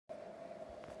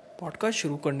Podcast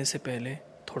शुरू करने से पहले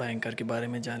थोड़ा एंकर के बारे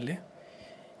में जान लें।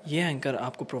 ये एंकर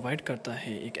आपको प्रोवाइड करता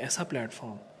है एक ऐसा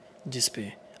प्लेटफॉर्म जिस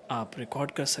पे आप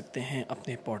रिकॉर्ड कर सकते हैं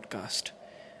अपने पॉडकास्ट।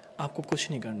 आपको कुछ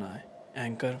नहीं करना है,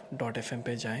 anchor.fm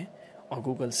पे जाएं और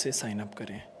गूगल से साइन अप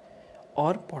करें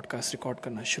और पॉडकास्ट रिकॉर्ड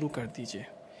करना शुरू कर दीजिए।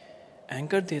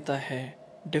 एंकर देता है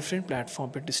डिफरेंट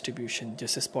प्लेटफॉर्म पे डिस्ट्रीब्यूशन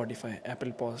जैसे Spotify,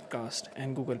 Apple podcast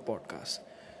and Google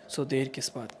podcast. So देर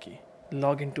किस बात की,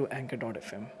 लॉग इन टू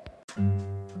anchor.fm।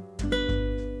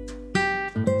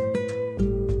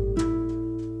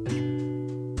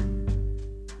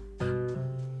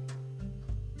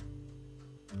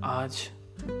 आज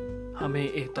हमें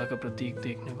एकता का प्रतीक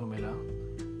देखने को मिला,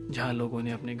 जहां लोगों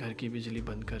ने अपने घर की बिजली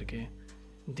बंद करके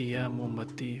दिया,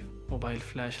 मोमबत्ती, मोबाइल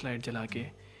फ्लैशलाइट जला के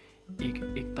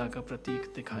एक एकता का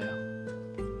प्रतीक दिखाया।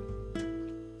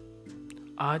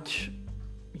 आज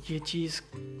ये चीज़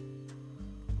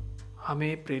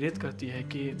हमें प्रेरित करती है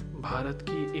कि भारत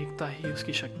की एकता ही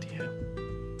उसकी शक्ति है।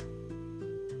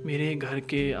 मेरे घर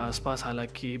के आसपास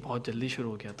हालांकि बहुत जल्दी शुरू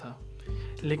हो गया था,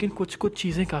 लेकिन कुछ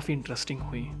चीज़ें काफ़ी इंटरेस्टिंग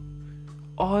हुई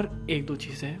और एक दो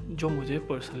चीज़ें जो मुझे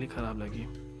पर्सनली ख़राब लगी।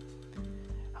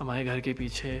 हमारे घर के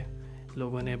पीछे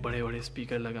लोगों ने बड़े बड़े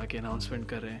स्पीकर लगा के अनाउंसमेंट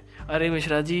कर रहे हैं, अरे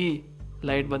मिश्रा जी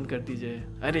लाइट बंद कर दीजिए,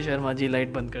 अरे शर्मा जी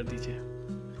लाइट बंद कर दीजिए।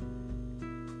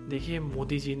 देखिए,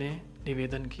 मोदी जी ने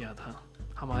निवेदन किया था,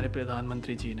 हमारे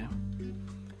प्रधानमंत्री जी ने,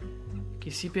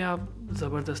 किसी पे आप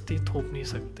ज़बरदस्ती थोप नहीं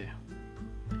सकते।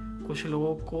 कुछ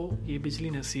लोगों को ये बिजली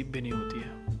नसीब भी नहीं होती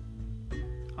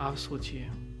है। आप सोचिए,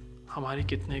 हमारे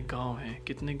कितने गांव हैं,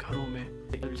 कितने घरों में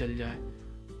बल्ब जल जाए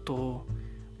तो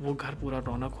वो घर पूरा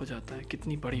रौनक हो जाता है।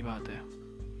 कितनी बड़ी बात है।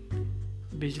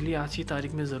 बिजली आज की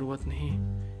तारीख में ज़रूरत नहीं,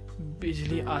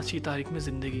 बिजली आज की तारीख में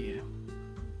ज़िंदगी है।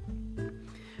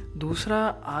 दूसरा,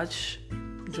 आज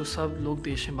जो सब लोग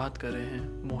देश में बात कर रहे हैं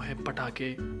वो है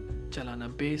पटाखे चलाना,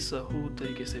 बेसहूर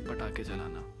तरीके से पटाखे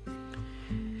चलाना।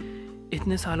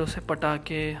 इतने सालों से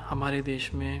पटाखे हमारे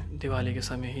देश में दिवाली के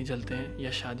समय ही जलते हैं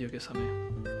या शादियों के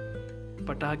समय।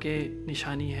 पटाखे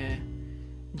निशानी है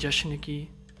जश्न की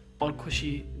और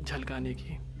खुशी झलकाने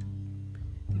की।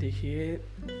 देखिए,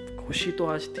 खुशी तो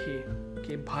आज थी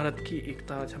कि भारत की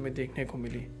एकता आज हमें देखने को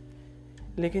मिली,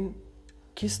 लेकिन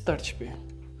किस तर्ज पे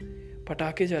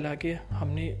पटाखे जला के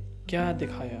हमने क्या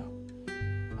दिखाया?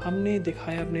 हमने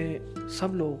दिखाया अपने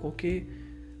सब लोगों को कि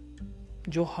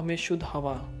जो हमें शुद्ध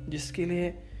हवा, जिसके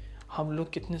लिए हम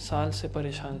लोग कितने साल से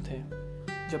परेशान थे,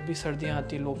 जब भी सर्दियाँ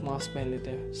आती लोग मास्क पहन लेते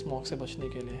हैं स्मॉग से बचने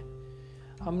के लिए।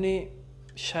 हमने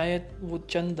शायद वो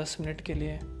चंद 10 मिनट के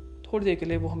लिए, थोड़ी देर के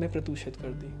लिए वो हमें प्रदूषित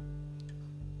कर दी।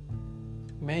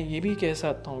 मैं ये भी कह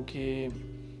सकता हूँ कि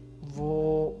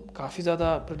वो काफ़ी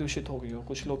ज़्यादा प्रदूषित हो गई हो।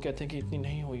 कुछ लोग कहते हैं कि इतनी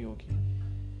नहीं हुई होगी,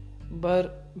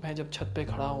 पर मैं जब छत पे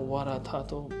खड़ा हुआ रहा था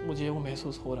तो मुझे वो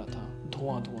महसूस हो रहा था,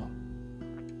 धुआं।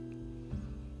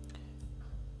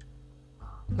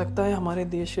 लगता है हमारे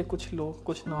देश के कुछ लोग,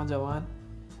 कुछ नौजवान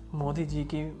मोदी जी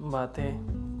की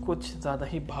बातें कुछ ज़्यादा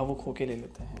ही भावुक होके ले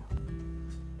लेते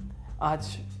हैं।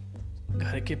 आज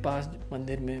घर के पास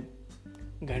मंदिर में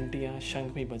घंटियाँ,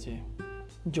 शंख भी बजे,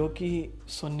 जो कि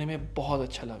सुनने में बहुत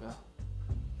अच्छा लगा।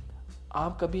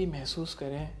 आप कभी महसूस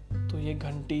करें तो ये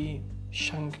घंटी,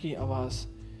 शंख की आवाज़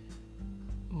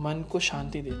मन को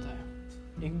शांति देता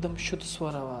है। एकदम शुद्ध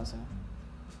स्वर आवाज़ है।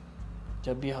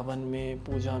 जब भी हवन में,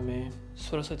 पूजा में,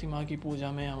 सरस्वती माँ की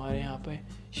पूजा में हमारे यहाँ पे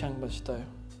शंख बजता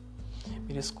है।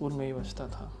 मेरे स्कूल में ही बजता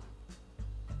था।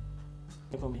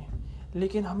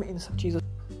 लेकिन हम इन सब चीज़ों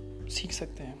सीख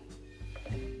सकते हैं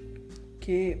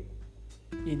कि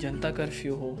ये जनता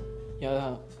कर्फ्यू हो या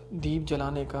दीप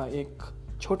जलाने का एक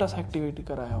छोटा सा एक्टिविटी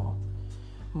कराया हो,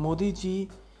 मोदी जी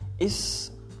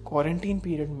इस क्वारंटीन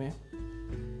पीरियड में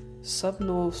सब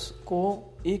लोगों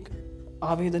को एक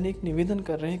आवेदन, एक निवेदन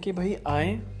कर रहे हैं कि भाई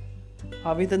आएँ,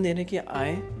 आवेदन देने के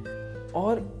आएँ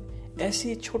और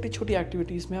ऐसी छोटी छोटी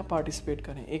एक्टिविटीज़ में आप पार्टिसिपेट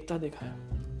करें, एकता दिखाएं।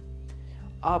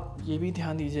 आप ये भी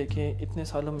ध्यान दीजिए कि इतने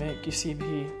सालों में किसी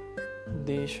भी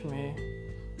देश में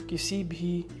किसी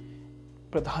भी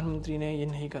प्रधानमंत्री ने ये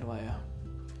नहीं करवाया।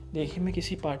 देखिए, मैं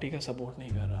किसी पार्टी का सपोर्ट नहीं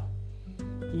कर रहा,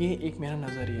 ये एक मेरा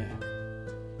नज़रिया है।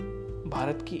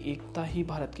 भारत की एकता ही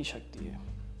भारत की शक्ति है।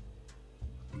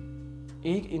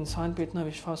 एक इंसान पे इतना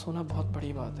विश्वास होना बहुत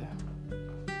बड़ी बात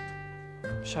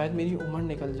है। शायद मेरी उम्र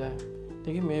निकल जाए,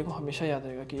 लेकिन मेरे को हमेशा याद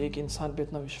रहेगा कि एक इंसान पे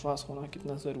इतना विश्वास होना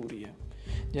कितना ज़रूरी है।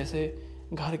 जैसे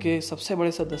घर के सबसे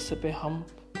बड़े सदस्य पे हम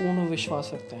पूर्ण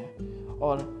विश्वास रखते हैं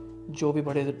और जो भी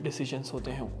बड़े डिसीजंस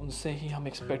होते हैं उनसे ही हम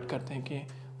एक्सपेक्ट करते हैं कि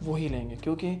वो ही लेंगे,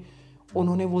 क्योंकि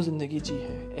उन्होंने वो ज़िंदगी जी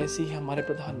है। ऐसे ही हमारे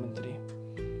प्रधानमंत्री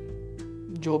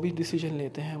जो भी डिसीजन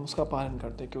लेते हैं हम उसका पालन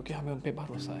करते हैं, क्योंकि हमें उन पे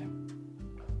भरोसा है।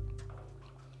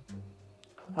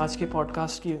 आज के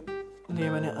पॉडकास्ट के लिए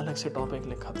मैंने अलग से टॉपिक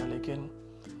लिखा था, लेकिन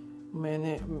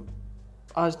मैंने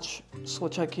आज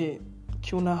सोचा कि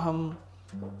क्यों ना हम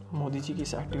मोदी जी की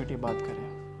इस एक्टिविटी बात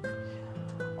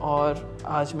करें। और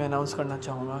आज मैं अनाउंस करना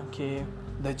चाहूँगा कि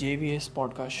द JVS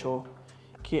पॉडकास्ट शो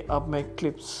कि अब मैं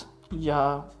क्लिप्स या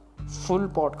फुल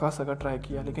पॉडकास्ट अगर ट्राई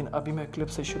किया, लेकिन अभी मैं क्लिप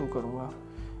से शुरू करूँगा,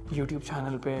 यूट्यूब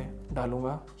चैनल पे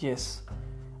डालूँगा।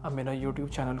 अब मेरा यूट्यूब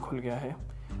चैनल खुल गया है।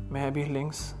 मैं अभी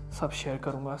लिंक्स सब शेयर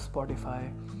करूँगा। स्पॉटिफाई,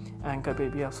 एंकर पे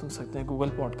भी आप सुन सकते हैं, गूगल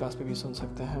पॉडकास्ट पे भी सुन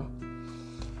सकते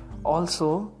हैं। ऑल्सो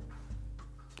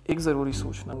एक ज़रूरी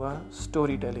सूचना हुआ,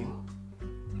 स्टोरी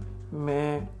टेलिंग।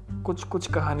 मैं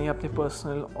कुछ कहानियाँ अपने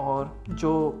पर्सनल और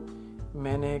जो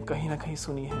मैंने कहीं ना कहीं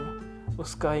सुनी है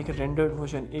उसका एक रेंडर्ड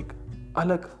वर्जन एक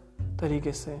अलग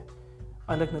तरीके से,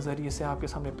 अलग नज़रिए से आपके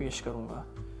सामने पेश करूँगा।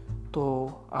 तो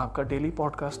आपका डेली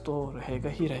पॉडकास्ट तो रहेगा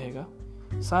ही रहेगा,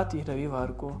 साथ ही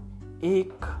रविवार को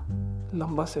एक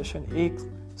लंबा सेशन, एक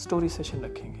स्टोरी सेशन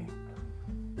रखेंगे।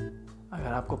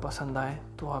 अगर आपको पसंद आए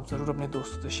तो आप ज़रूर अपने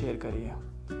दोस्तों से शेयर करिए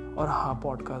और हाँ,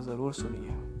 पॉडकास्ट ज़रूर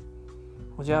सुनिए।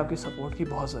 मुझे आपकी सपोर्ट की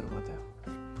बहुत ज़रूरत है।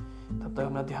 तब तक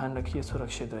अपना ध्यान रखिए,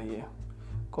 सुरक्षित रहिए।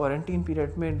 क्वारंटीन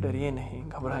पीरियड में डरिए नहीं,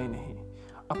 घबराए नहीं,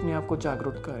 अपने आप को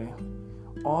जागरूक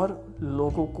करें और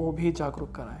लोगों को भी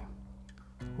जागरूक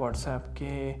कराएं। व्हाट्सएप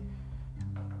के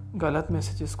गलत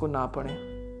मैसेजेस को ना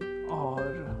पढ़ें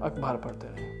और अखबार पढ़ते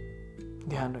रहें।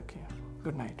 ध्यान रखिए।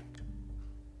 Good night.